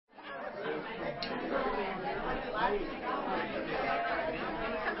All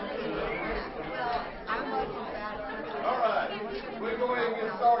right, we'll go ahead and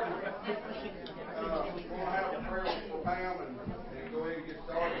get started. We're going to have a prayer for Pam and go ahead and get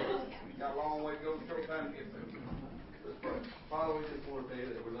started. We've got a long way to go, short time to get through. Let's pray. Father, we just want to tell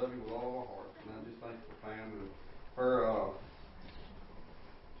you that we love you with all of our hearts. And I just thank you for Pam and her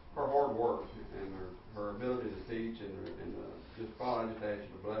hard work and her ability to teach. And just, Father, I just ask you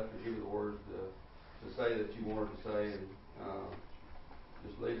to bless her, give her the words to say that you want her to say. And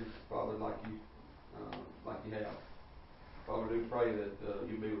just lead her, Father, like you have. Father, I do pray that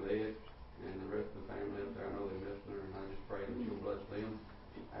you be with Ed and the rest of the family up there. I know they miss her, and I just pray that you'll bless them.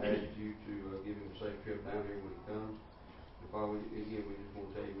 I ask you to give him a safe trip down here when he comes. And Father, again, we just want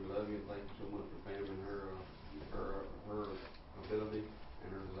to tell you we love you and thank you so much for Pam and her ability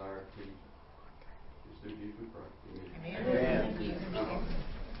and her desire to teach. It's through Jesus we pray. Amen. Amen. Thank you.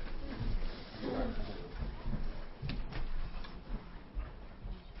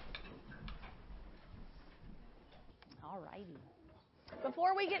 All righty.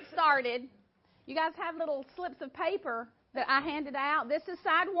 Before we get started, you guys have little slips of paper that I handed out. This is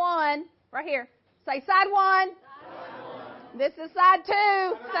side 1, right here. Say side 1. This is side 2.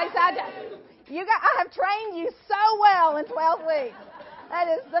 Say side 2. I have trained you so well in 12 weeks. That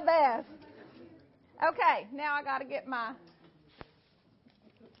is the best. Okay, now I got to get my...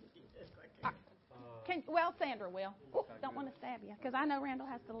 Sandra will. Ooh, don't want to stab you, because I know Randall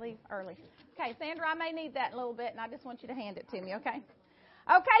has to leave early. Okay, Sandra, I may need that in a little bit, and I just want you to hand it to me, okay?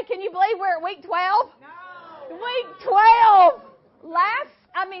 Okay, can you believe we're at week 12? No! Week 12!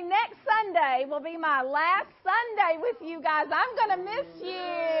 Next Sunday will be my last Sunday with you guys. I'm going to miss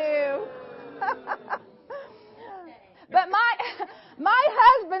you. But my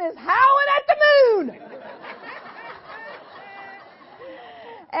husband is howling at the moon.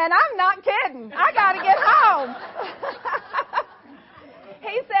 And I'm not kidding. I got to get home.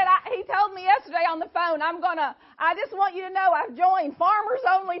 He told me yesterday on the phone, I just want you to know I've joined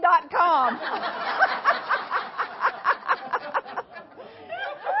farmersonly.com.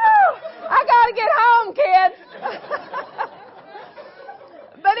 I got to get home, kids.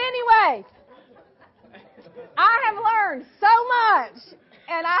 But anyway, I have learned so much,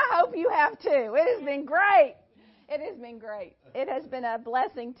 and I hope you have too. It has been great. It has been great. It has been a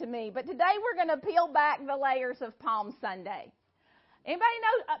blessing to me. But today we're going to peel back the layers of Palm Sunday. Anybody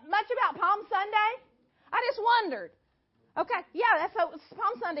know much about Palm Sunday? I just wondered. Okay, yeah,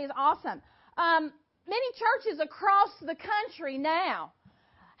 Palm Sunday is awesome. Many churches across the country now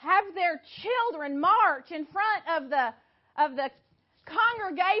have their children march in front of the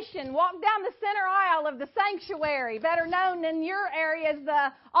congregation, walk down the center aisle of the sanctuary, better known in your area as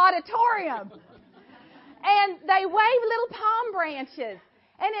the auditorium. And they wave little palm branches.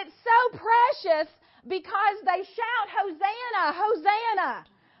 And it's so precious because they shout, Hosanna, Hosanna.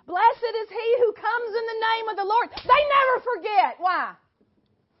 Blessed is he who comes in the name of the Lord. They never forget. Why?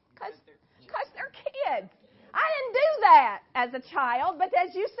 Because they're kids. I didn't do that as a child, but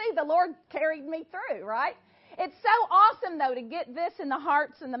as you see, the Lord carried me through, right? It's so awesome, though, to get this in the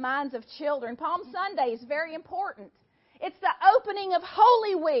hearts and the minds of children. Palm Sunday is very important. It's the opening of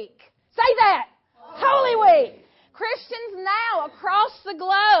Holy Week. Say that. Holy Week. Christians now across the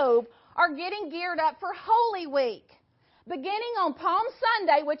globe are getting geared up for Holy Week. Beginning on Palm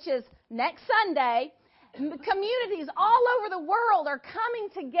Sunday, which is next Sunday, communities all over the world are coming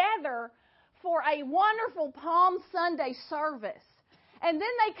together for a wonderful Palm Sunday service. And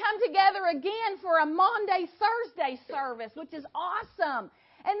then they come together again for a Maundy Thursday service, which is awesome.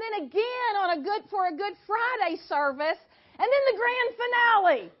 And then again for a Good Friday service. And then the grand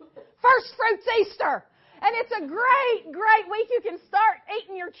finale, First Fruits Easter. And it's a great, great week. You can start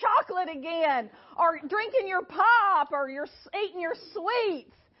eating your chocolate again, or drinking your pop, or eating your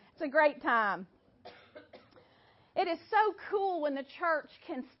sweets. It's a great time. It is so cool when the church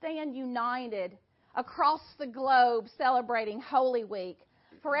can stand united across the globe celebrating Holy Week.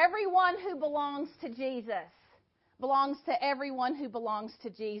 For everyone who belongs to Jesus belongs to everyone who belongs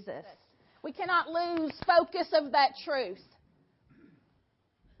to Jesus. We cannot lose focus of that truth.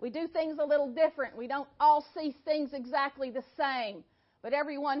 We do things a little different. We don't all see things exactly the same. But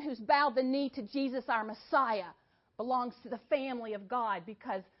everyone who's bowed the knee to Jesus, our Messiah, belongs to the family of God,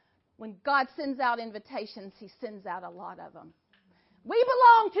 because when God sends out invitations, He sends out a lot of them. We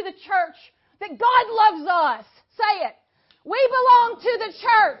belong to the church that God loves us. Say it. We belong to the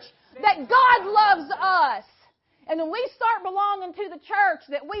church that God loves us. And when we start belonging to the church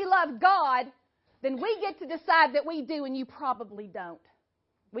that we love God, then we get to decide that we do, and you probably don't.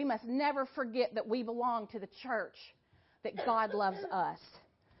 We must never forget that we belong to the church that God loves us.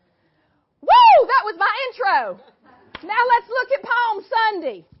 Woo! that was my intro. Now let's look at Palm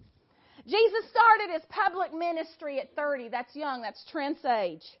Sunday. Jesus started his public ministry at 30. That's young. That's Trent's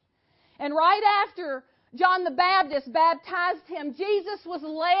age. And right after John the Baptist baptized him, Jesus was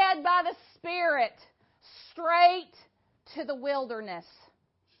led by the Spirit straight to the wilderness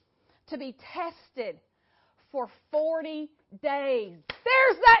to be tested for 40 days.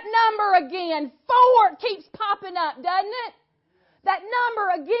 There's that number again. 4 keeps popping up, doesn't it? That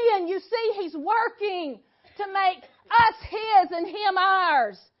number again. You see, he's working to make us his and him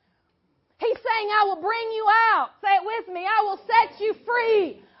ours. He's saying, I will bring you out. Say it with me. I will set you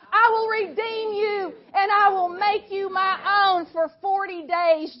free. I will redeem you, and I will make you my own. For 40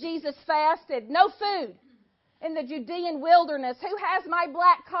 days, Jesus fasted. No food in the Judean wilderness. Who has my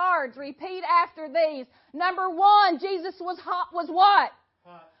black cards? Repeat after these. Number 1, Jesus was hot. Was what?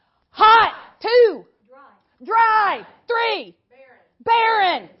 Hot. 2. Dry. 3.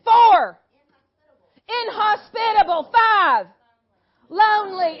 Barren. 4. Inhospitable. 5.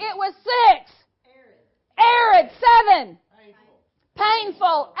 Lonely. It was 6. Arid. 7.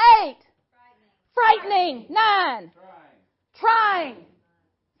 Painful. 8. Frightening. 9. Trying.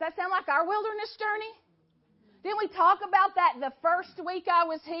 Does that sound like our wilderness journey? Didn't we talk about that the first week I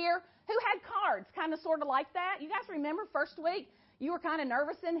was here? Who had cards kind of sort of like that? You guys remember first week? You were kind of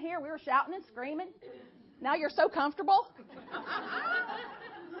nervous in here. We were shouting and screaming. Now you're so comfortable.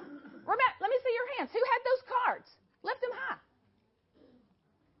 Let me see your hands. Who had those cards? Lift them high.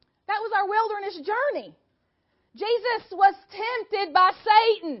 That was our wilderness journey. Jesus was tempted by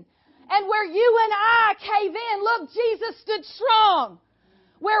Satan. And where you and I cave in, look, Jesus stood strong.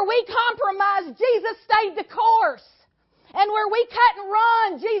 Where we compromised, Jesus stayed the course. And where we cut and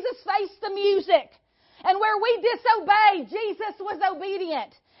run, Jesus faced the music. And where we disobeyed, Jesus was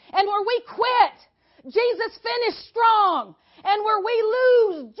obedient. And where we quit, Jesus finished strong. And where we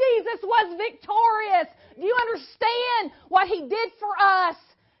lose, Jesus was victorious. Do you understand what He did for us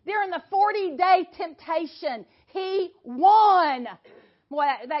during the 40-day temptation? He won. Boy,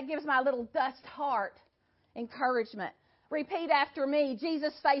 that gives my little dust heart encouragement. Repeat after me.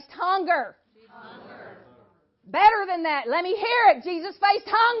 Jesus faced hunger. Better than that. Let me hear it. Jesus faced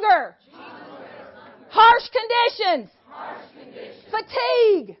hunger. Harsh conditions.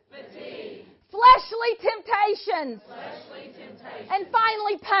 Fatigue. Fleshly temptations. And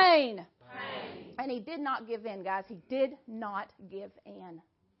finally, pain. And He did not give in, guys. He did not give in.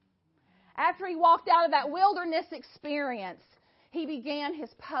 After He walked out of that wilderness experience, He began His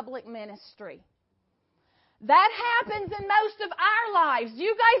public ministry. That happens in most of our lives. Do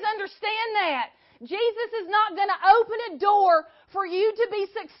you guys understand that? Jesus is not going to open a door for you to be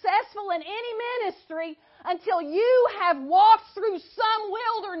successful in any ministry until you have walked through some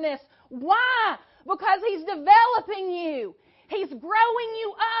wilderness. Why? Because He's developing you. He's growing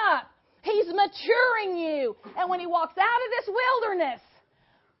you up. He's maturing you. And when He walks out of this wilderness,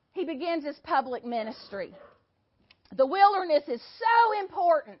 He begins His public ministry. The wilderness is so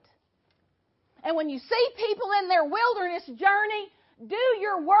important. And when you see people in their wilderness journey, do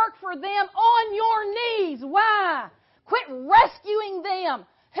your work for them on your knees. Why? Quit rescuing them.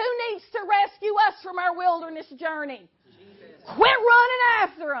 Who needs to rescue us from our wilderness journey? Jesus. Quit running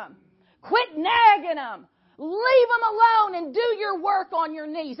after them. Quit nagging them. Leave them alone and do your work on your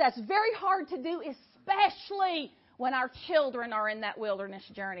knees. That's very hard to do, especially when our children are in that wilderness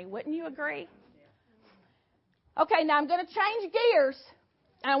journey. Wouldn't you agree? Okay, now I'm going to change gears.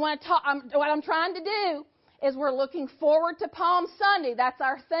 And I want to talk. What I'm trying to do is we're looking forward to Palm Sunday. That's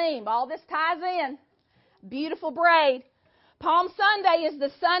our theme. All this ties in. Beautiful braid. Palm Sunday is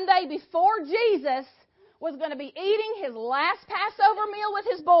the Sunday before Jesus was going to be eating His last Passover meal with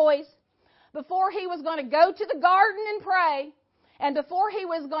His boys, before He was going to go to the garden and pray, and before He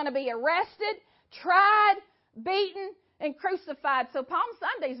was going to be arrested, tried, beaten, and crucified. So Palm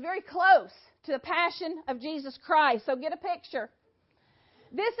Sunday is very close to the Passion of Jesus Christ. So get a picture.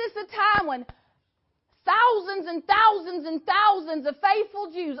 This is the time when thousands and thousands and thousands of faithful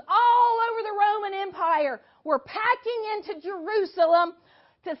Jews all over the Roman Empire were packing into Jerusalem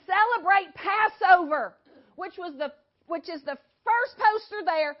to celebrate Passover, which is the first poster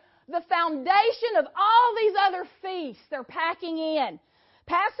there, the foundation of all these other feasts they're packing in.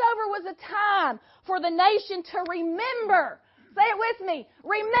 Passover was a time for the nation to remember. Say it with me.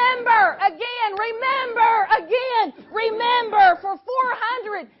 Remember again, remember again, remember for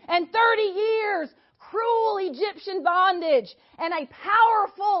 430 years, cruel Egyptian bondage and a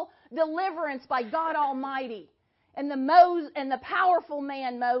powerful deliverance by God Almighty and the powerful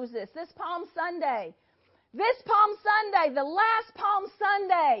man Moses. This Palm Sunday, the last Palm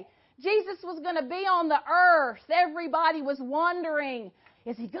Sunday, Jesus was going to be on the earth. Everybody was wondering,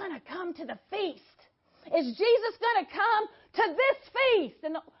 Is he going to come to the feast? Is Jesus going to come to this feast?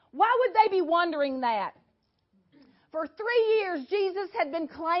 And why would they be wondering that? For 3 years, Jesus had been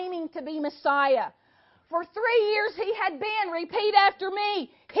claiming to be Messiah. For 3 years, he had been, repeat after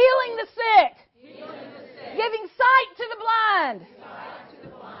me, healing the sick, giving sight to the blind,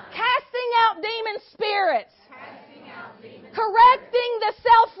 casting out demon spirits, correcting the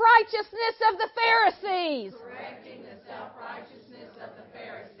self-righteousness of the Pharisees,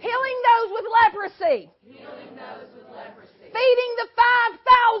 healing those with leprosy, feeding the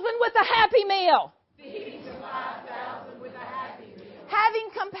 5,000 with a happy meal, having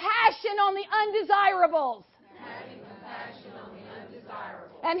compassion on the undesirables.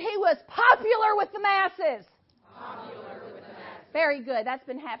 And he was popular with the masses. Very good. That's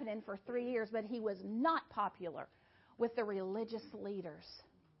been happening for 3 years, but he was not popular with the religious leaders.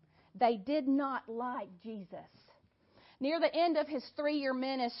 They did not like Jesus. Near the end of his 3-year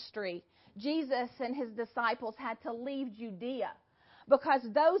ministry, Jesus and his disciples had to leave Judea because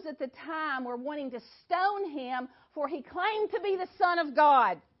those at the time were wanting to stone him, for he claimed to be the Son of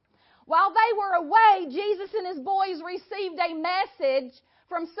God. While they were away, Jesus and his boys received a message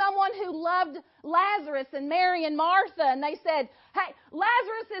from someone who loved Lazarus and Mary and Martha, and they said, "Hey,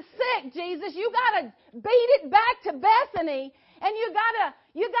 Lazarus is sick, Jesus. You got to beat it back to Bethany, and you got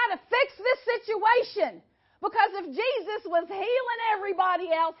to fix this situation." Because if Jesus was healing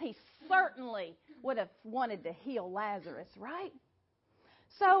everybody else, he certainly would have wanted to heal Lazarus, right?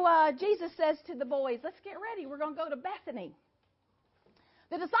 So Jesus says to the boys, "Let's get ready. We're going to go to Bethany."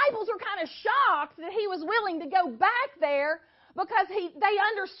 The disciples were kind of shocked that he was willing to go back there because they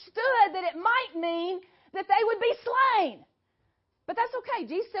understood that it might mean that they would be slain. But that's okay.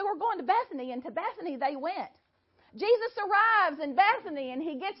 Jesus said, "We're going to Bethany," and to Bethany they went. Jesus arrives in Bethany and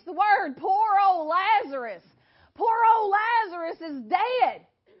he gets the word, "Poor old Lazarus. Poor old Lazarus is dead.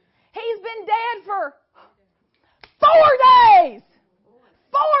 He's been dead for 4 days.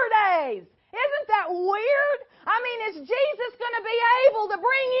 4 days. Isn't that weird? I mean, is Jesus going to be able to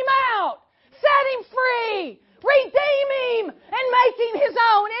bring him out, set him free, redeem him, and make him his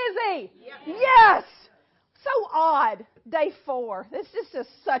own, is he?" Yes. So odd. Day 4. This is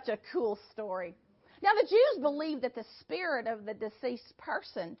just such a cool story. Now, the Jews believed that the spirit of the deceased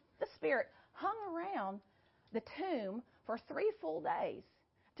person, the spirit, hung around the tomb for 3 full days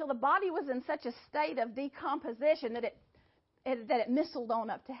till the body was in such a state of decomposition that it missiled on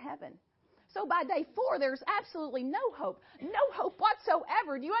up to heaven. So by day 4, there's absolutely no hope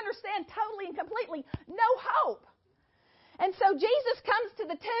whatsoever. Do you understand? Totally and completely no hope. And so Jesus comes to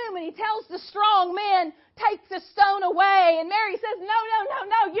the tomb and he tells the strong men, "Take the stone away." And Mary says,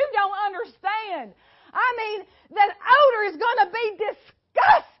 No, you don't understand. I mean, that odor is going to be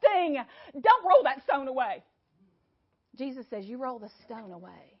disgusting. Don't roll that stone away. Jesus says, "You roll the stone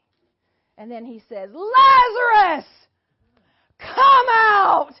away." And then he says, "Lazarus, come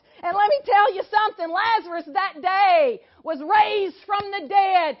out!" And let me tell you something. Lazarus that day was raised from the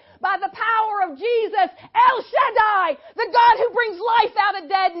dead by the power of Jesus, El Shaddai, the God who brings life out of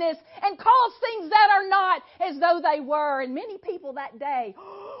deadness and calls things that are not as though they were. And many people that day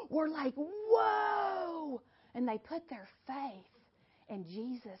were like, "Whoa!" And they put their faith in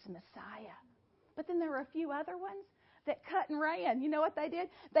Jesus, Messiah. But then there were a few other ones that cut and ran. You know what they did?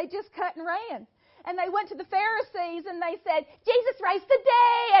 They just cut and ran. And they went to the Pharisees and they said, "Jesus raised the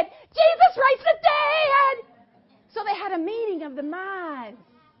dead! Jesus raised the dead!" So they had a meeting of the minds.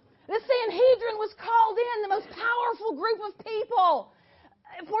 The Sanhedrin was called in, the most powerful group of people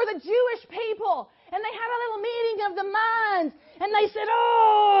for the Jewish people. And they had a little meeting of the minds. And they said,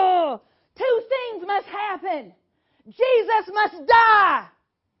 "Oh, 2 things must happen. Jesus must die.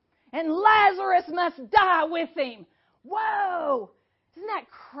 And Lazarus must die with him." Whoa! Isn't that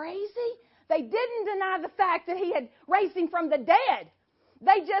crazy? They didn't deny the fact that he had raised him from the dead.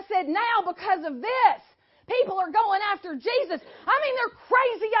 They just said, now because of this, people are going after Jesus. I mean, they're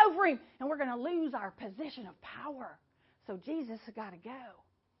crazy over him. And we're going to lose our position of power. So Jesus has got to go.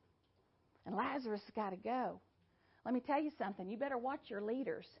 And Lazarus has got to go. Let me tell you something. You better watch your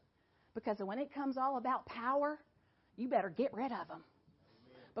leaders. Because when it comes all about power, you better get rid of them.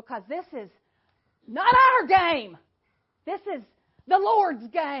 Because this is not our game. This is the Lord's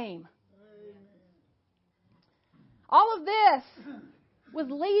game. All of this was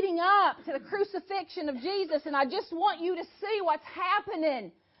leading up to the crucifixion of Jesus, and I just want you to see what's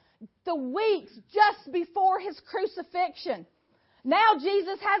happening the weeks just before his crucifixion. Now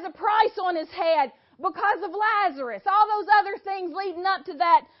Jesus has a price on his head because of Lazarus. All those other things leading up to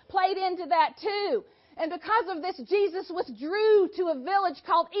that played into that too. And because of this, Jesus withdrew to a village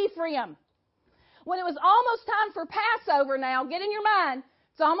called Ephraim. When it was almost time for Passover now, get in your mind,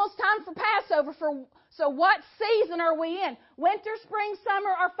 It's almost time for Passover. So what season are we in? Winter, spring, summer,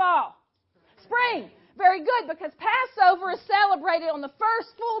 or fall? Spring. Very good, because Passover is celebrated on the first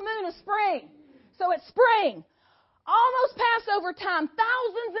full moon of spring. So it's spring. Almost Passover time.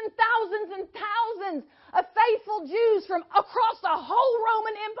 Thousands and thousands and thousands of faithful Jews from across the whole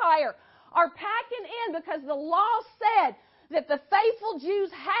Roman Empire are packing in because the law said that the faithful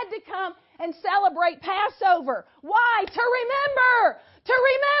Jews had to come and celebrate Passover. Why? To remember! To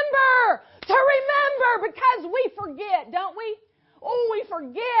remember! To remember! Because we forget, don't we? Oh, we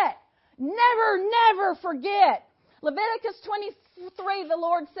forget. Never, never forget. Leviticus 23, the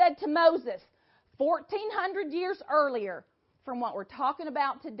Lord said to Moses, 1,400 years earlier from what we're talking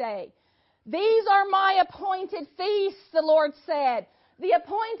about today, these are my appointed feasts, the Lord said. The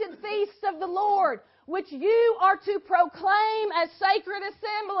appointed feasts of the Lord, which you are to proclaim as sacred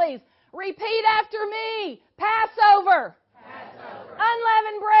assemblies. Repeat after me. Passover. Passover.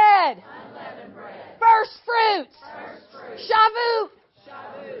 Unleavened bread. Unleavened bread. First fruits. First fruits. Shavuot.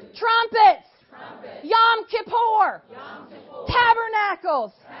 Shavuot. Trumpets. Trumpets. Yom Kippur. Yom Kippur.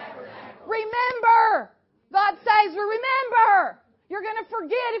 Tabernacles. Tabernacles. Remember. God says, remember. You're going to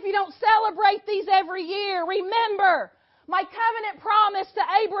forget if you don't celebrate these every year. Remember my covenant promise to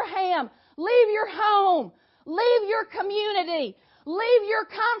Abraham. Leave your home. Leave your community. Leave your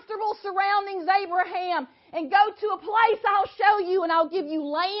comfortable surroundings, Abraham, and go to a place I'll show you, and I'll give you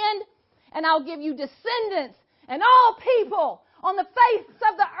land, and I'll give you descendants, and all people on the face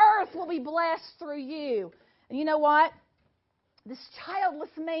of the earth will be blessed through you. And you know what? This childless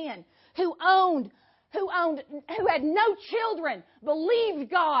man who had no children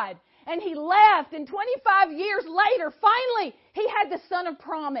believed God, and he left, and 25 years later, finally, he had the son of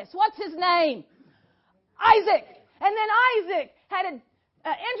promise. What's his name? Isaac. And then Isaac had an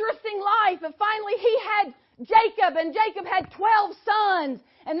interesting life, but finally he had Jacob, and Jacob had 12 sons,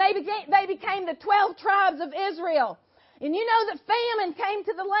 and they became the 12 tribes of Israel. And you know that famine came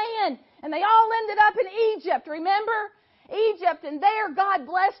to the land, and they all ended up in Egypt, remember? Egypt, and there God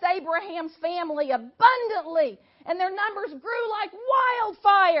blessed Abraham's family abundantly, and their numbers grew like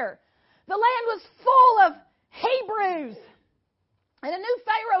wildfire. The land was full of Hebrews. And a new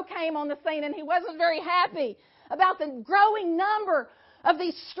Pharaoh came on the scene, and he wasn't very happy about the growing number of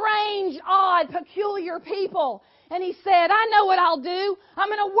these strange, odd, peculiar people. And he said, I know what I'll do. I'm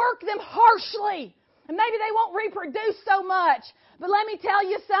going to work them harshly. And maybe they won't reproduce so much. But let me tell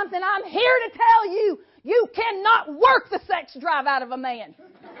you something. I'm here to tell you, you cannot work the sex drive out of a man.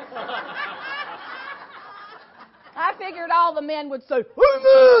 I figured all the men would say,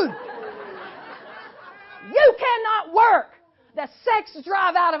 amen. You cannot work the sex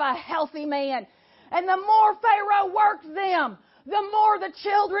drive out of a healthy man. And the more Pharaoh worked them, the more the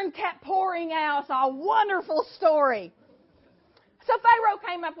children kept pouring out. It's a wonderful story. So Pharaoh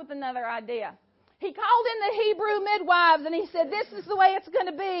came up with another idea. He called in the Hebrew midwives, and he said, this is the way it's going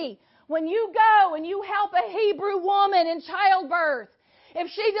to be. When you go and you help a Hebrew woman in childbirth, if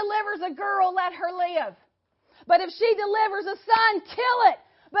she delivers a girl, let her live. But if she delivers a son, kill it.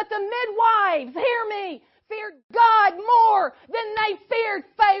 But the midwives, hear me, feared God more than they feared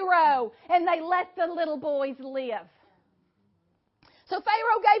Pharaoh, and they let the little boys live. So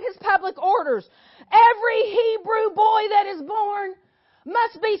Pharaoh gave his public orders. Every Hebrew boy that is born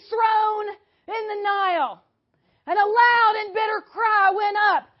must be thrown in the Nile. And a loud and bitter cry went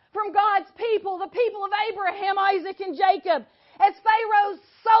up from God's people, the people of Abraham, Isaac, and Jacob, as Pharaoh's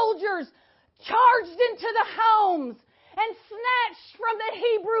soldiers charged into the homes and snatched from the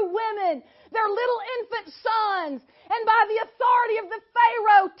Hebrew women their little infant sons, and by the authority of the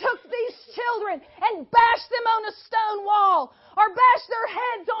Pharaoh took these children and bashed them on a stone wall, or bashed their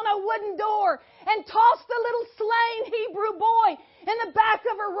heads on a wooden door, and tossed the little slain Hebrew boy in the back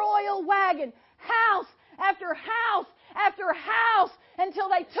of a royal wagon, house after house after house, until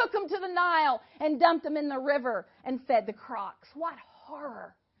they took him to the Nile and dumped him in the river and fed the crocs. What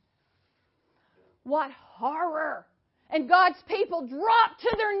horror! What horror! And God's people dropped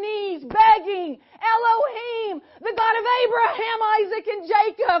to their knees begging Elohim, the God of Abraham, Isaac, and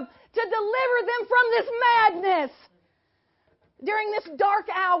Jacob, to deliver them from this madness. During this dark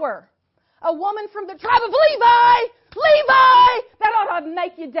hour, a woman from the tribe of Levi, that ought to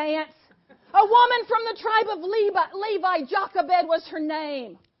make you dance. A woman from the tribe of Levi, Jochebed was her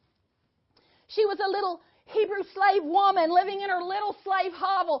name. She was a little Hebrew slave woman living in her little slave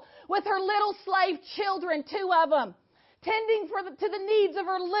hovel with her little slave children, 2 of them, tending to the needs of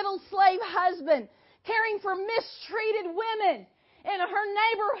her little slave husband, caring for mistreated women in her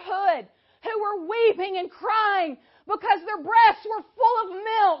neighborhood who were weeping and crying because their breasts were full of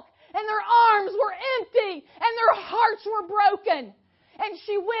milk and their arms were empty and their hearts were broken. And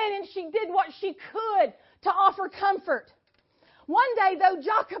she went and she did what she could to offer comfort. One day, though,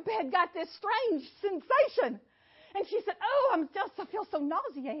 Jochebed got this strange sensation. And she said, oh, I feel so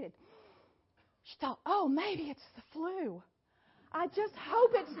nauseated. She thought, oh, maybe it's the flu. I just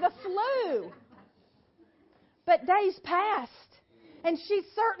hope it's the flu. But days passed, and she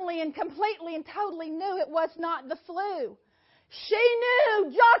certainly and completely and totally knew it was not the flu. She knew,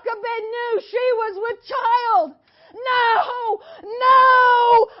 Jochebed knew she was with child. No,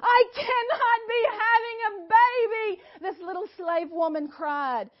 I cannot be having a baby, this little slave woman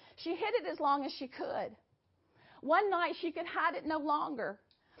cried. She hid it as long as she could. One night she could hide it no longer.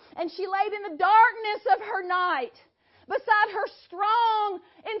 And she laid in the darkness of her night beside her strong,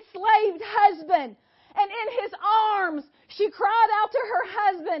 enslaved husband. And in his arms, she cried out to her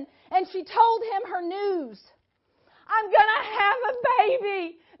husband and she told him her news. I'm going to have a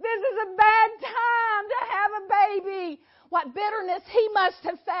baby. This is a bad time to have a baby. What bitterness he must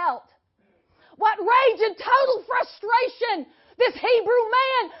have felt. What rage and total frustration this Hebrew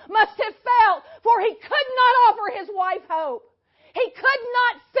man must have felt, for he could not offer his wife hope. He could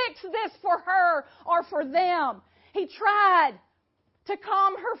not fix this for her or for them. He tried to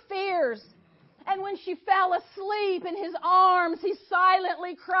calm her fears. And when she fell asleep in his arms, he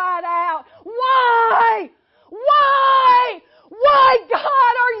silently cried out, Why? Why? Why,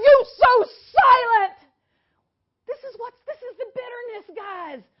 God, are you so silent? This is the bitterness,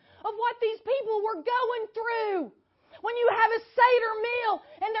 guys, of what these people were going through. When you have a Seder meal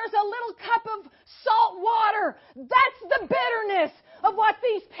and there's a little cup of salt water, that's the bitterness of what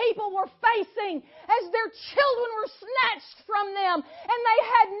these people were facing as their children were snatched from them and they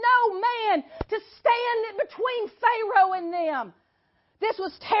had no man to stand between Pharaoh and them. This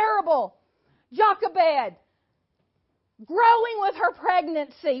was terrible. Jochebed, growing with her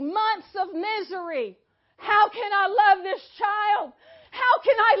pregnancy, months of misery. How can I love this child? How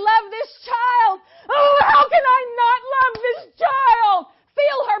can I love this child? Oh, how can I not love this child?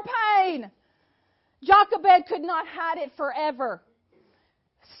 Feel her pain. Jochebed could not hide it forever.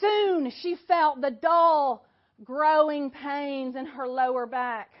 Soon she felt the dull, growing pains in her lower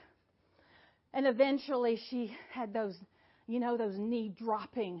back. And eventually she had those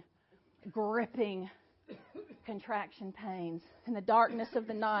knee-dropping, gripping contraction pains. In the darkness of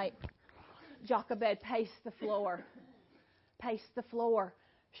the night, Jochebed paced the floor.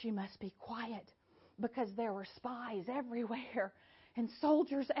 She must be quiet because there were spies everywhere and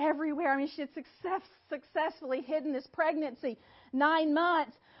soldiers everywhere. I mean, she had successfully hidden this pregnancy 9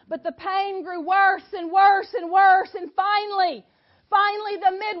 months. But the pain grew worse and worse and worse. And finally,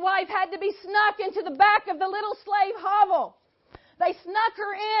 the midwife had to be snuck into the back of the little slave hovel. They snuck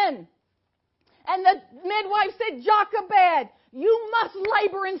her in. And the midwife said, Jochebed, you must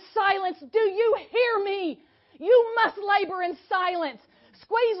labor in silence. Do you hear me? You must labor in silence.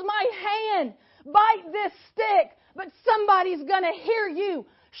 Squeeze my hand. Bite this stick. But somebody's going to hear you.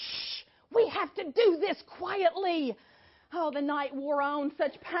 Shh. We have to do this quietly. Oh, the night wore on.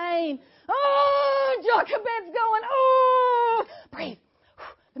 Such pain. Oh, Jochebed's going. Oh, breathe.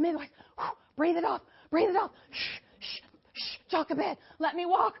 The midwife. Breathe it off. Breathe it off. Shh. Jochebed, let me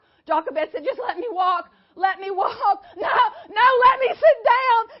walk. Jochebed said, just let me walk. Let me walk. No, let me sit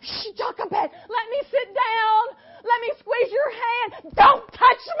down. Shh, Jochebed, let me sit down. Let me squeeze your hand. Don't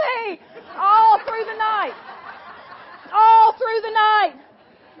touch me. All through the night.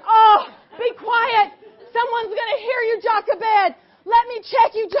 Oh, be quiet. Someone's going to hear you, Jochebed. Let me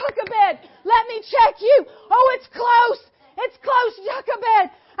check you, Jochebed. Let me check you. Oh, it's close. It's close,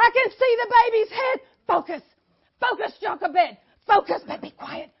 Jochebed. I can see the baby's head. Focus, Jochebed. Focus, but be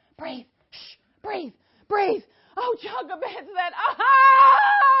quiet. Breathe. Shh. Breathe. Oh, Jochebed said,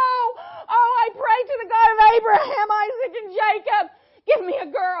 I pray to the God of Abraham, Isaac, and Jacob. Give me a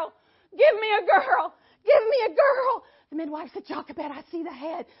girl. The midwife said, Jochebed, I see the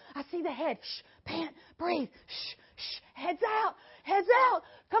head. Shh. Pant. Breathe. Shh. Heads out.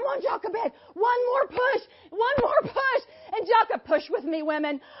 Come on, Jochebed. One more push. And Jochebed, push with me,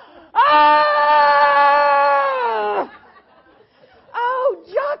 women.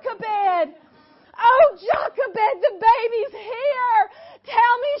 Oh, Jochebed, the baby's here.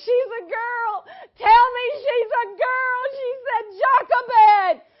 Tell me she's a girl. She said,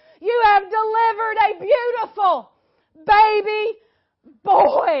 Jochebed, you have delivered a beautiful baby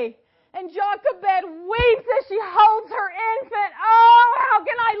boy. And Jochebed weeps as she holds her infant. Oh, how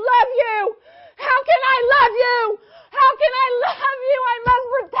can I love you? I must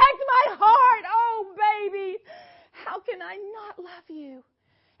protect my heart. Oh, baby, how can I not love you?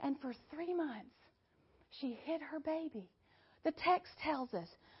 And for 3 months, she hid her baby. The text tells us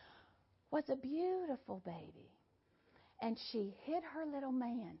was a beautiful baby. And she hid her little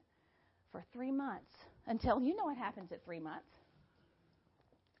man for 3 months until, you know what happens at 3 months.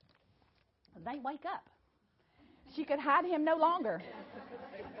 They wake up. She could hide him no longer.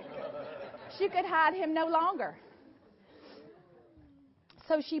 She could hide him no longer.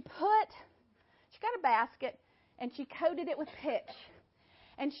 So she got a basket and she coated it with pitch.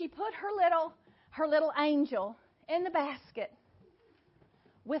 And she put her little angel in the basket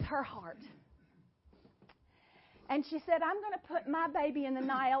with her heart. And she said, I'm going to put my baby in the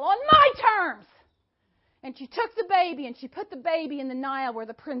Nile on my terms. And she took the baby and she put the baby in the Nile where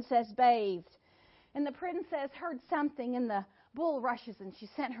the princess bathed. And the princess heard something in the bulrushes and she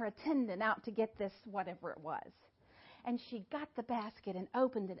sent her attendant out to get this, whatever it was. And she got the basket and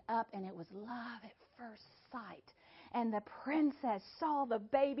opened it up, and it was love at first sight. And the princess saw the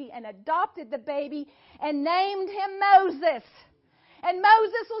baby and adopted the baby and named him Moses. And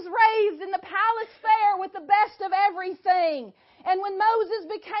Moses was raised in the palace fair with the best of everything. And when Moses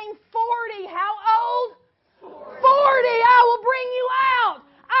became 40, how old? 40. I will bring you out.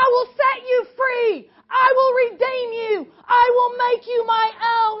 I will set you free. I will redeem you. I will make you my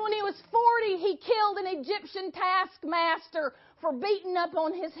own. When he was 40, he killed an Egyptian taskmaster for beating up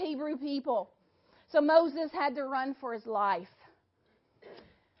on his Hebrew people. So Moses had to run for his life.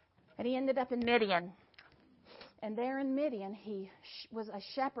 And he ended up in Midian. And there in Midian, he was a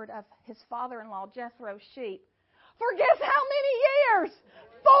shepherd of his father-in-law Jethro's sheep. For guess how many years?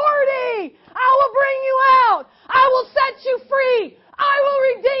 40! I will bring you out. I will set you free. I will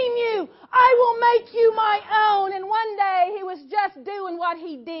redeem you. I will make you my own. And one day he was just doing what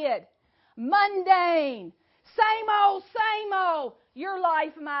he did. Mundane. Same old. Your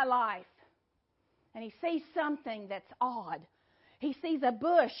life, my life. And he sees something that's odd. He sees a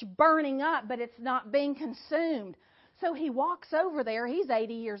bush burning up, but it's not being consumed. So he walks over there. He's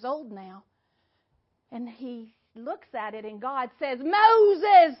 80 years old now. And he looks at it, and God says,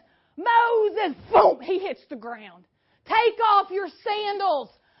 Moses, Moses. Boom! He hits the ground. Take off your sandals,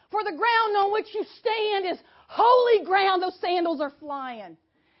 for the ground on which you stand is holy ground. Those sandals are flying.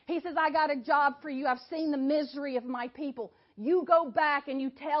 He says, I got a job for you. I've seen the misery of my people. You go back and you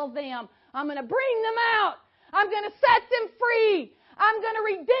tell them, I'm going to bring them out. I'm going to set them free. I'm going to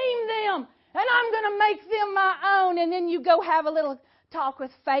redeem them. And I'm going to make them my own. And then you go have a little talk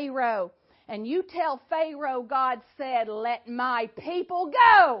with Pharaoh. And you tell Pharaoh, God said, let my people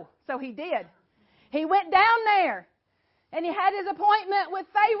go. So he did. He went down there. And he had his appointment with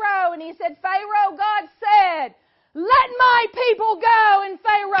Pharaoh. And he said, Pharaoh, God said, let my people go. And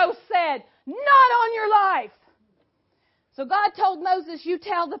Pharaoh said, not on your life. So God told Moses, you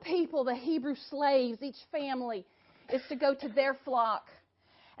tell the people, the Hebrew slaves, each family is to go to their flock.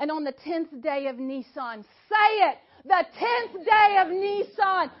 And on the 10th day of Nisan, say it, the 10th day of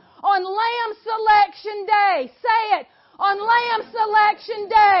Nisan, on Lamb Selection Day, say it, on Lamb Selection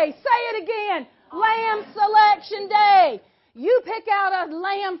Day, say it again, Lamb Selection Day. You pick out a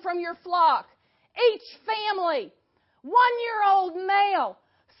lamb from your flock, each family, 1-year-old male,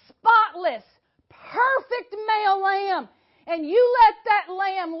 spotless, perfect male lamb. And you let that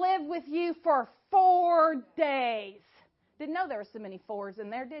lamb live with you for 4 days. Didn't know there were so many 4s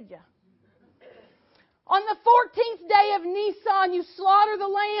in there, did you? On the 14th day of Nisan, you slaughter the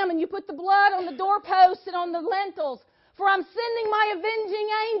lamb and you put the blood on the doorposts and on the lintels. For I'm sending my avenging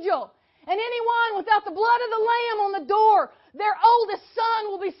angel. And anyone without the blood of the lamb on the door, their oldest son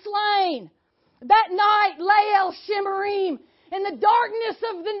will be slain. That night, Lael Shimarim, in the darkness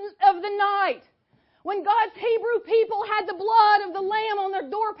of the night, when God's Hebrew people had the blood of the lamb on their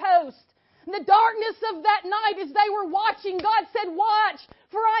doorpost, in the darkness of that night as they were watching, God said, watch,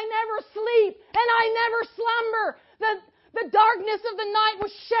 for I never sleep and I never slumber. The darkness of the night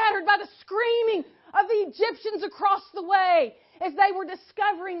was shattered by the screaming of the Egyptians across the way as they were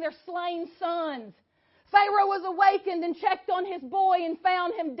discovering their slain sons. Pharaoh was awakened and checked on his boy and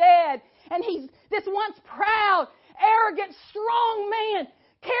found him dead. And this once proud, arrogant, strong man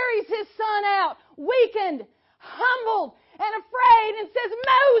carries his son out, weakened, humbled, and afraid, and says,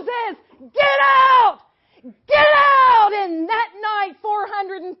 Moses, get out! Get out! And that night,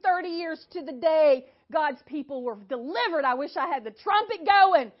 430 years to the day, God's people were delivered. I wish I had the trumpet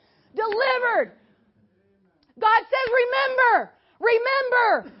going. Delivered. God says, remember,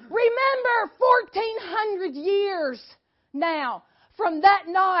 1,400 years now. From that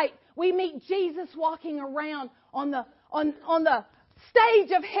night, we meet Jesus walking around on the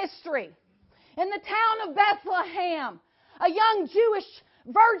stage of history. In the town of Bethlehem, a young Jewish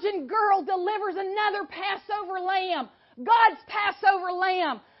virgin girl delivers another Passover lamb, God's Passover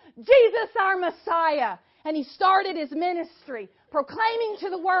lamb, Jesus our Messiah. And he started his ministry, proclaiming to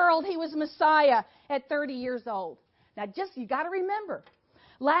the world he was Messiah at 30 years old. Now, you got to remember,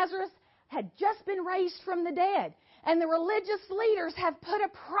 Lazarus had just been raised from the dead, and the religious leaders have put a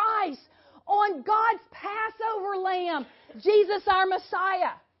price on God's Passover lamb, Jesus our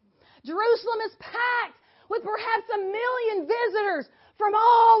Messiah. Jerusalem is packed with perhaps 1 million visitors from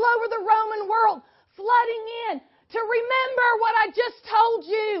all over the Roman world flooding in to remember what I just told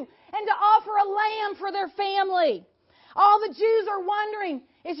you and to offer a lamb for their family. All the Jews are wondering,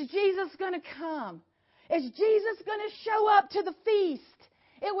 is Jesus going to come? Is Jesus going to show up to the feast?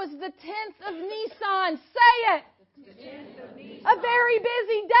 It was the 10th of Nisan. Say it. A very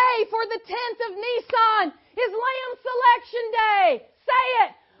busy day, for the 10th of Nisan is Lamb Selection Day. Say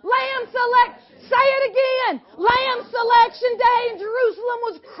it. Say it again. Lamb Selection Day in Jerusalem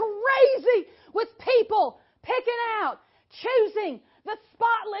was crazy with people picking out, choosing the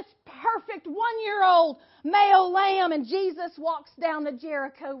spotless, perfect 1-year-old male lamb. And Jesus walks down the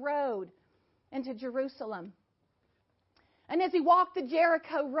Jericho road into Jerusalem. And as he walked the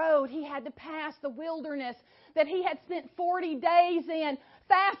Jericho road, he had to pass the wilderness that he had spent 40 days in,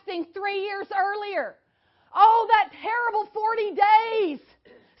 fasting 3 years earlier. Oh, that terrible 40 days,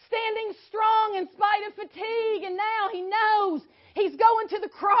 standing strong in spite of fatigue. And now he knows he's going to the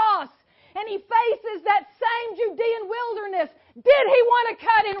cross. And he faces that same Judean wilderness. Did he want to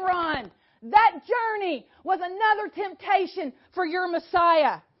cut and run? That journey was another temptation for your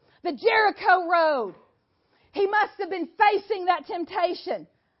Messiah. The Jericho road. He must have been facing that temptation.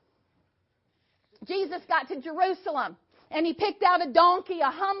 Jesus got to Jerusalem and he picked out a donkey,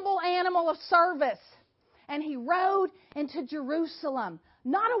 a humble animal of service. And he rode into Jerusalem.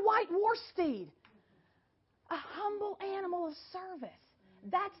 Not a white war steed. A humble animal of service.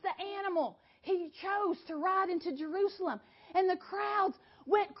 That's the animal he chose to ride into Jerusalem. And the crowds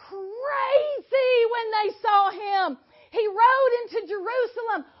went crazy when they saw him. He rode into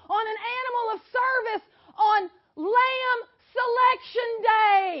Jerusalem on an animal of service on Lamb Selection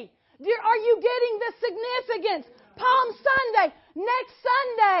Day. Are you getting the significance? Palm Sunday, next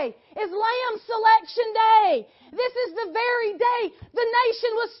Sunday, is Lamb Selection Day. This is the very day the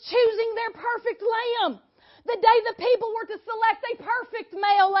nation was choosing their perfect lamb. The day the people were to select a perfect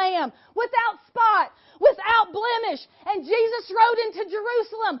male lamb, without spot, without blemish. And Jesus rode into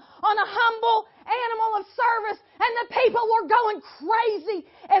Jerusalem on a humble animal of service. And the people were going crazy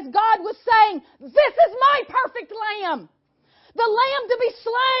as God was saying, this is my perfect lamb. The lamb to be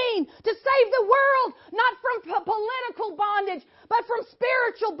slain to save the world, not from political bondage, but from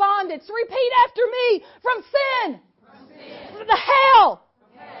spiritual bondage. Repeat after me. From sin. From the hell.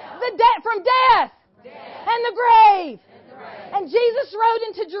 From death. And the grave. And Jesus rode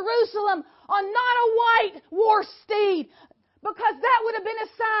into Jerusalem on not a white war steed, because that would have been a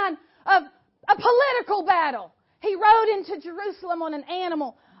sign of a political battle. He rode into Jerusalem on an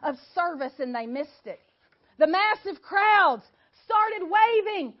animal of service, and they missed it. The massive crowds started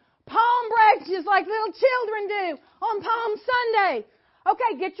waving palm branches like little children do on Palm Sunday.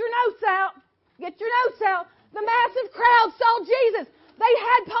 Okay, get your notes out. Get your notes out. The massive crowd saw Jesus. They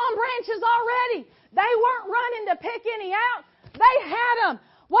had palm branches already. They weren't running to pick any out. They had them.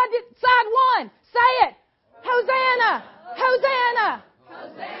 Side one, say it. Hosanna, Hosanna.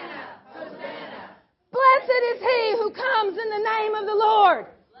 Hosanna, Hosanna. Blessed is he who comes in the name of the Lord.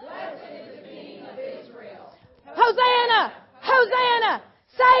 Blessed is the King of Israel. Hosanna, Hosanna.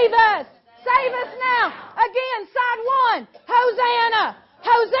 Save us. Save us now. Again, side one. Hosanna,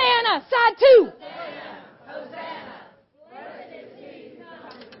 Hosanna. Side two. Hosanna, Hosanna. Blessed is he who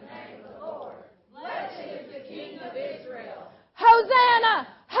comes in the name of the Lord. Blessed is the King of Israel. Hosanna,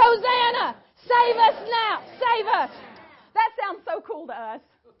 Hosanna. Save us now. Save us. That sounds so cool to us.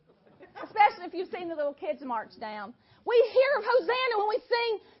 Especially if you've seen the little kids march down. We hear of Hosanna when we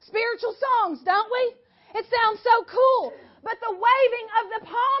sing spiritual songs, don't we? It sounds so cool. But the waving of the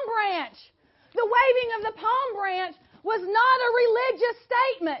palm branch, was not a religious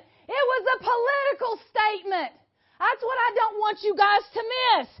statement. It was a political statement. That's what I don't want you guys to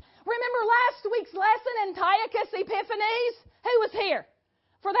miss. Remember last week's lesson, Antiochus Epiphanes? Who was here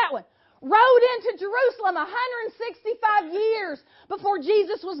for that one? Rode into Jerusalem 165 years before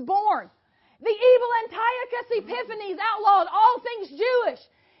Jesus was born. The evil Antiochus Epiphanes outlawed all things Jewish.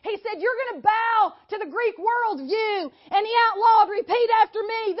 He said, you're going to bow to the Greek worldview. And he outlawed, repeat after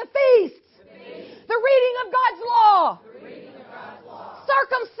me, the feasts. The reading of God's law.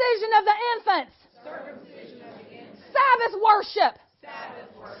 Circumcision of the infants. Sabbath worship.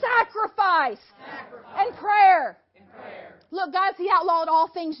 Sacrifice. And prayer. Look, guys, he outlawed all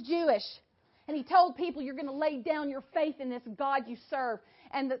things Jewish. And he told people, you're going to lay down your faith in this God you serve.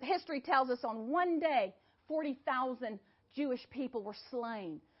 And the history tells us on one day, 40,000 Jewish people were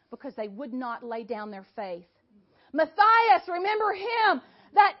slain because they would not lay down their faith. Matthias, remember him?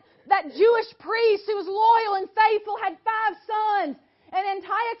 That Jewish priest who was loyal and faithful had 5 sons. And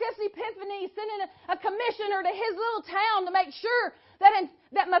Antiochus Epiphanes sent in a commissioner to his little town to make sure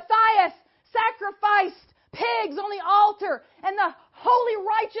that Matthias sacrificed pigs on the altar. And the holy,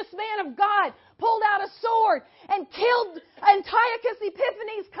 righteous man of God pulled out a sword and killed Antiochus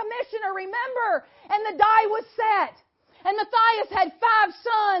Epiphanes' commissioner, remember? And the die was set. And Matthias had 5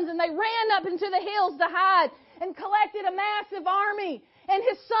 sons, and they ran up into the hills to hide and collected a massive army. And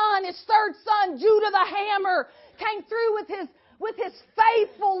his third son, Judah the Hammer, came through with his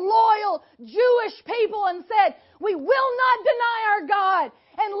faithful, loyal Jewish people and said, "We will not deny our God."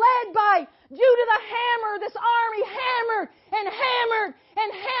 And led by Judah the Hammer, this army hammered and hammered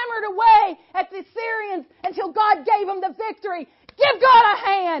and hammered away at the Assyrians until God gave them the victory. Give God a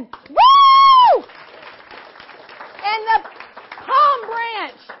hand. Woo! And the palm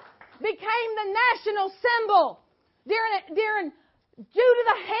branch became the national symbol during Judah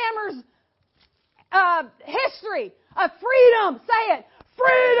the Hammer's history of freedom. Say it.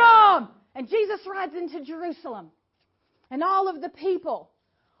 Freedom! And Jesus rides into Jerusalem. And all of the people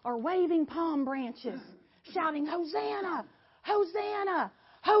are waving palm branches, shouting, "Hosanna! Hosanna!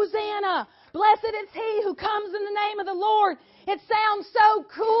 Hosanna! Blessed is he who comes in the name of the Lord." It sounds so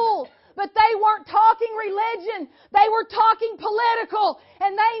cool. But they weren't talking religion. They were talking political.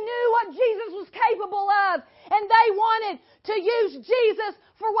 And they knew what Jesus was capable of. And they wanted to use Jesus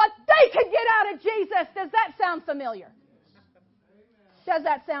for what they could get out of Jesus. Does that sound familiar? Does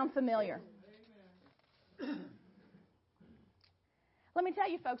that sound familiar? Let me tell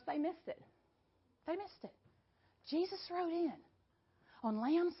you, folks, they missed it. They missed it. Jesus rode in on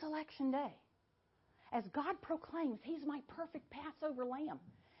Lamb Selection Day as God proclaims He's my perfect Passover Lamb.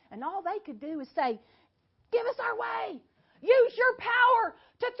 And all they could do is say, "Give us our way. Use your power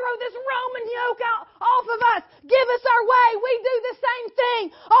to throw this Roman yoke out off of us. Give us our way." We do the same thing.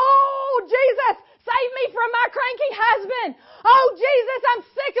 "Oh, Jesus, save me from my cranky husband. Oh, Jesus, I'm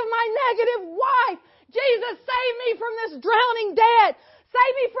sick of my negative wife. Jesus, save me from this drowning dad.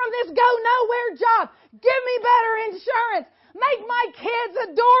 Save me from this go-nowhere job. Give me better insurance. Make my kids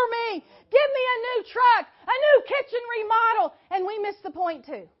adore me. Give me a new truck, a new kitchen remodel." And we miss the point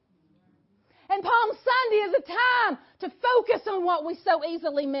too. And Palm Sunday is a time to focus on what we so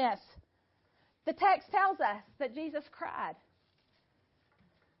easily miss. The text tells us that Jesus cried.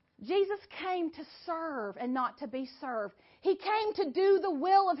 Jesus came to serve and not to be served. He came to do the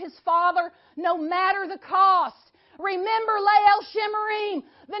will of His Father no matter the cost. Remember Lael Shimurim,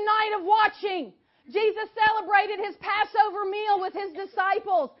 the night of watching. Jesus celebrated His Passover meal with His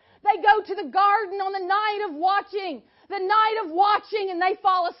disciples. They go to the garden on the night of watching. The night of watching, and they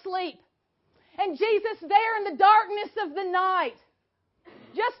fall asleep. And Jesus there in the darkness of the night,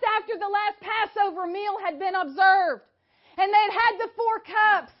 just after the last Passover meal had been observed, and they had the 4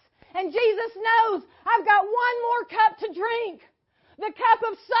 cups, and Jesus knows, "I've got one more cup to drink, the cup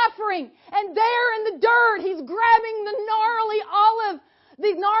of suffering." And there in the dirt, He's grabbing the gnarly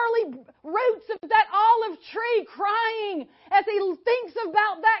roots of that olive tree, crying as He thinks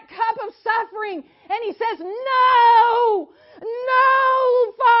about that cup of suffering. And He says, "No!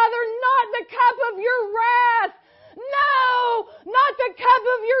 No, Father, not the cup of your wrath. No, not the cup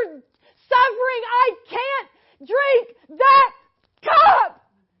of your suffering. I can't drink that cup."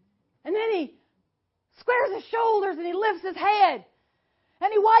 And then He squares His shoulders and He lifts His head.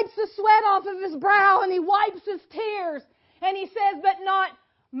 And He wipes the sweat off of His brow and He wipes His tears. And He says, "But not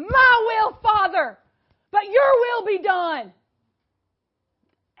my will, Father, but your will be done."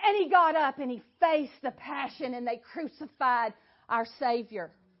 And He got up and He faced the passion, and they crucified our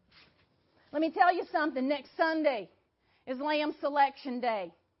Savior. Let me tell you something. Next Sunday is Lamb Selection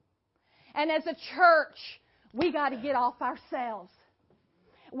Day. And as a church, we got to get off ourselves.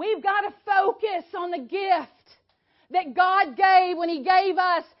 We've got to focus on the gift that God gave when He gave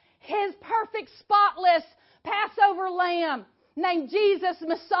us His perfect, spotless Passover lamb named Jesus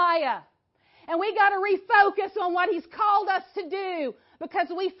Messiah. And we got to refocus on what He's called us to do, because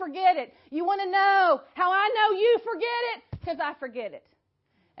we forget it. You want to know how I know you forget it? Because I forget it.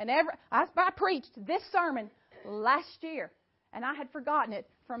 And I preached this sermon last year, and I had forgotten it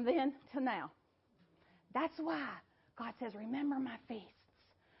from then to now. That's why God says, "Remember my feasts.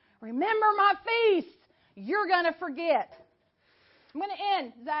 Remember my feasts." You're going to forget. I'm going to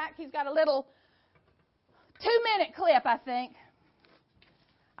end. Zach, he's got a little 2-minute clip, I think.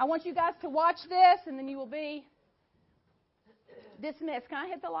 I want you guys to watch this, and then you will be dismissed. Can I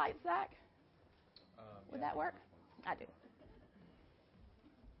hit the lights, Zach? Would that work? I do.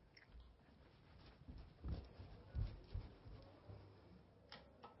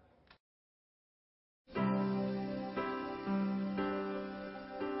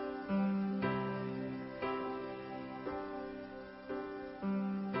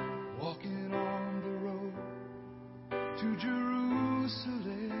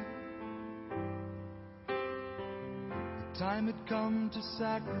 time had come to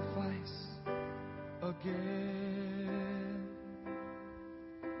sacrifice again.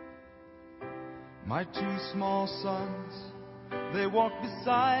 My 2 small sons, they walked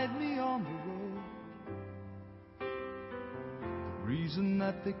beside me on the road. The reason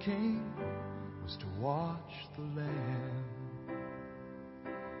that they came was to watch the Lamb.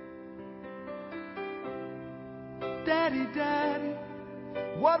 Daddy, Daddy,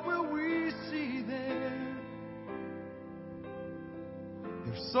 what will we see there?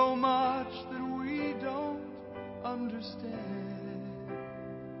 There's so much that we don't understand.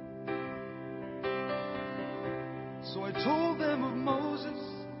 So I told them of Moses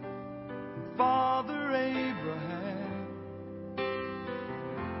and Father Abraham.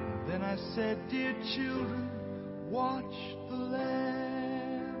 Then I said, dear children, watch the Lamb.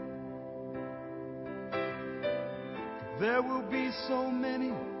 There will be so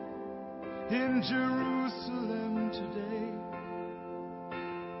many in Jerusalem today.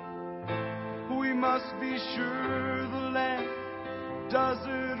 We must be sure the Lamb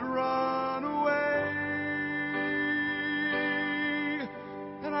doesn't run away.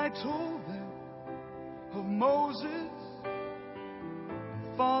 And I told them of Moses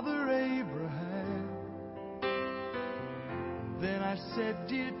and Father Abraham. Then I said,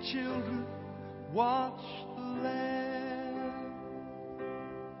 dear children, watch the Lamb.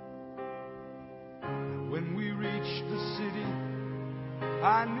 When we reached the city,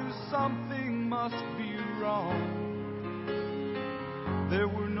 I knew something must be wrong. There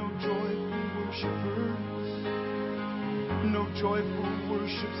were no joyful worshipers, no joyful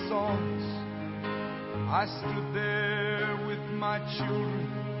worship songs. I stood there with my children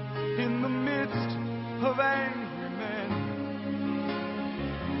in the midst of angry men.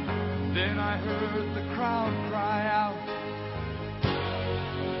 Then I heard the crowd cry out,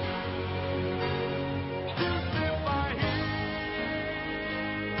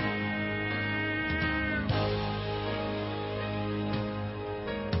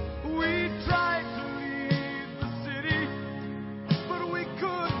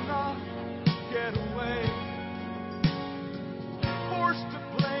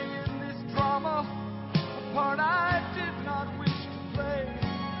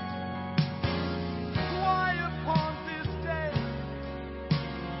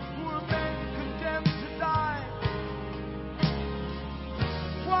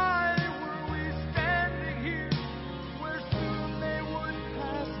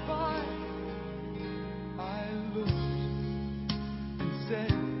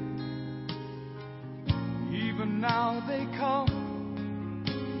 now they come.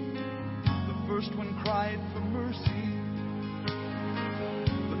 The first one cried for mercy.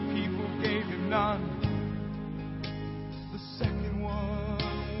 The people gave him none. The second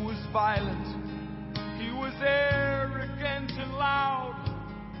one was violent. He was arrogant and loud.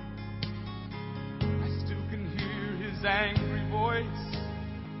 I still can hear his angry voice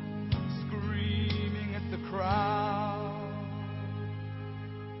screaming at the crowd.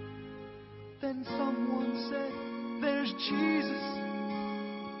 Then someone said, there's Jesus.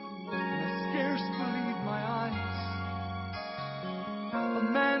 I scarce believed my eyes. A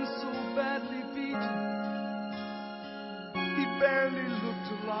man so badly beaten, he barely looked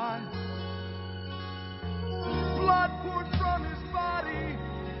alive. Blood poured from his body,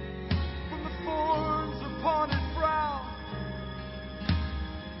 from the thorns upon his brow,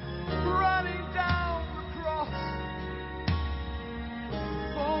 running down the cross,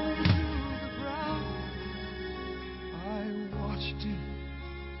 falling to the ground. I watched him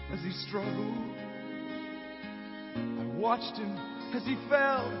as he struggled. I watched him as he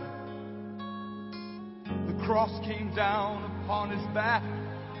fell. The cross came down upon his back.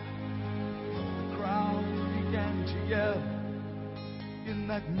 The crowd began to yell. In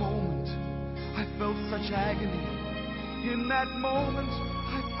that moment, I felt such agony. In that moment,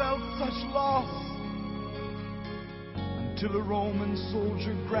 I felt such loss. Until a Roman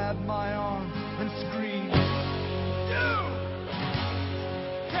soldier grabbed my arm and screamed, "You!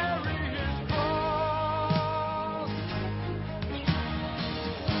 Carry his cross!"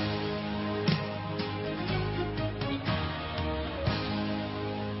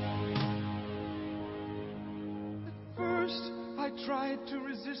 At first, I tried to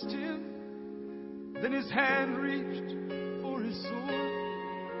resist him. Then his hand reached for his sword.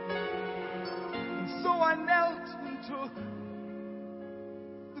 And so I knelt and took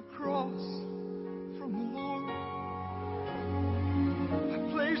the cross from the Lord. I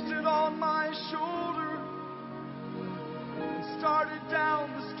placed it on my shoulder and started down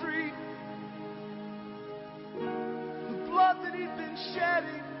the street. The blood that he'd been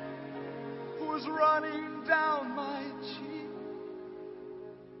shedding for was running down my cheek.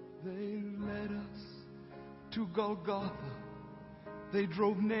 They led us to Golgotha. They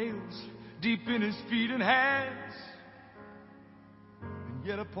drove nails deep in his feet and hands. And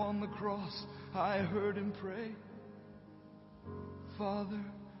yet upon the cross I heard him pray, Father,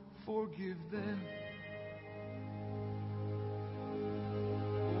 forgive them.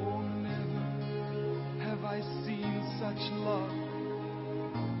 Oh, never have I seen such love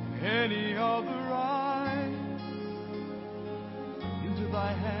in any other eyes. Into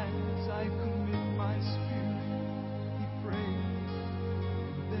thy hands I commit my spirit, he prayed,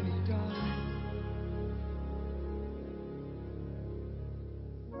 and then he died.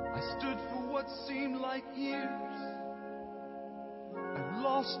 I stood for what seemed like years. I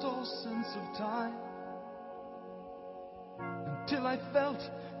lost all sense of time, until I felt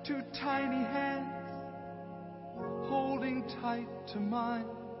two tiny hands holding tight to mine.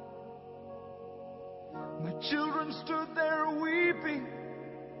 My children stood there weeping.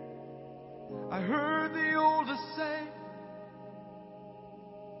 I heard the oldest say,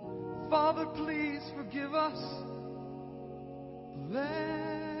 Father, please forgive us. The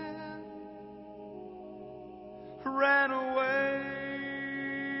lamb ran away.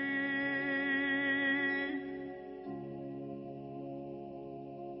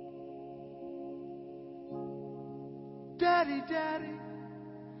 Daddy, Daddy,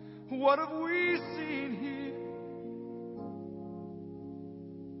 what have we seen here?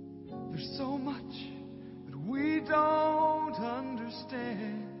 There's so much that we don't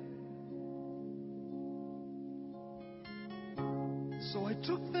understand. So I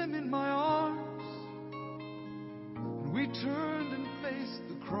took them in my arms, and we turned and faced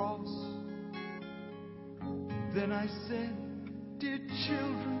the cross. Then I said, dear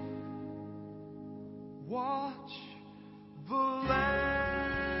children, watch the Lamb.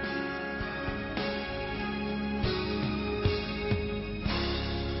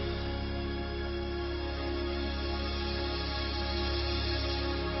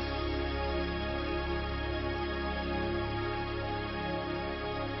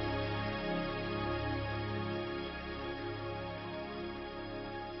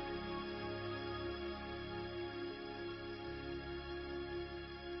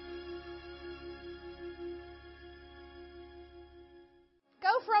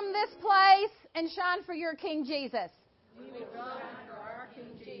 Go from this place and shine for your King Jesus. We will shine for our King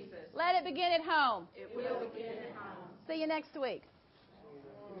Jesus. Let it begin at home. It will begin at home. See you next week.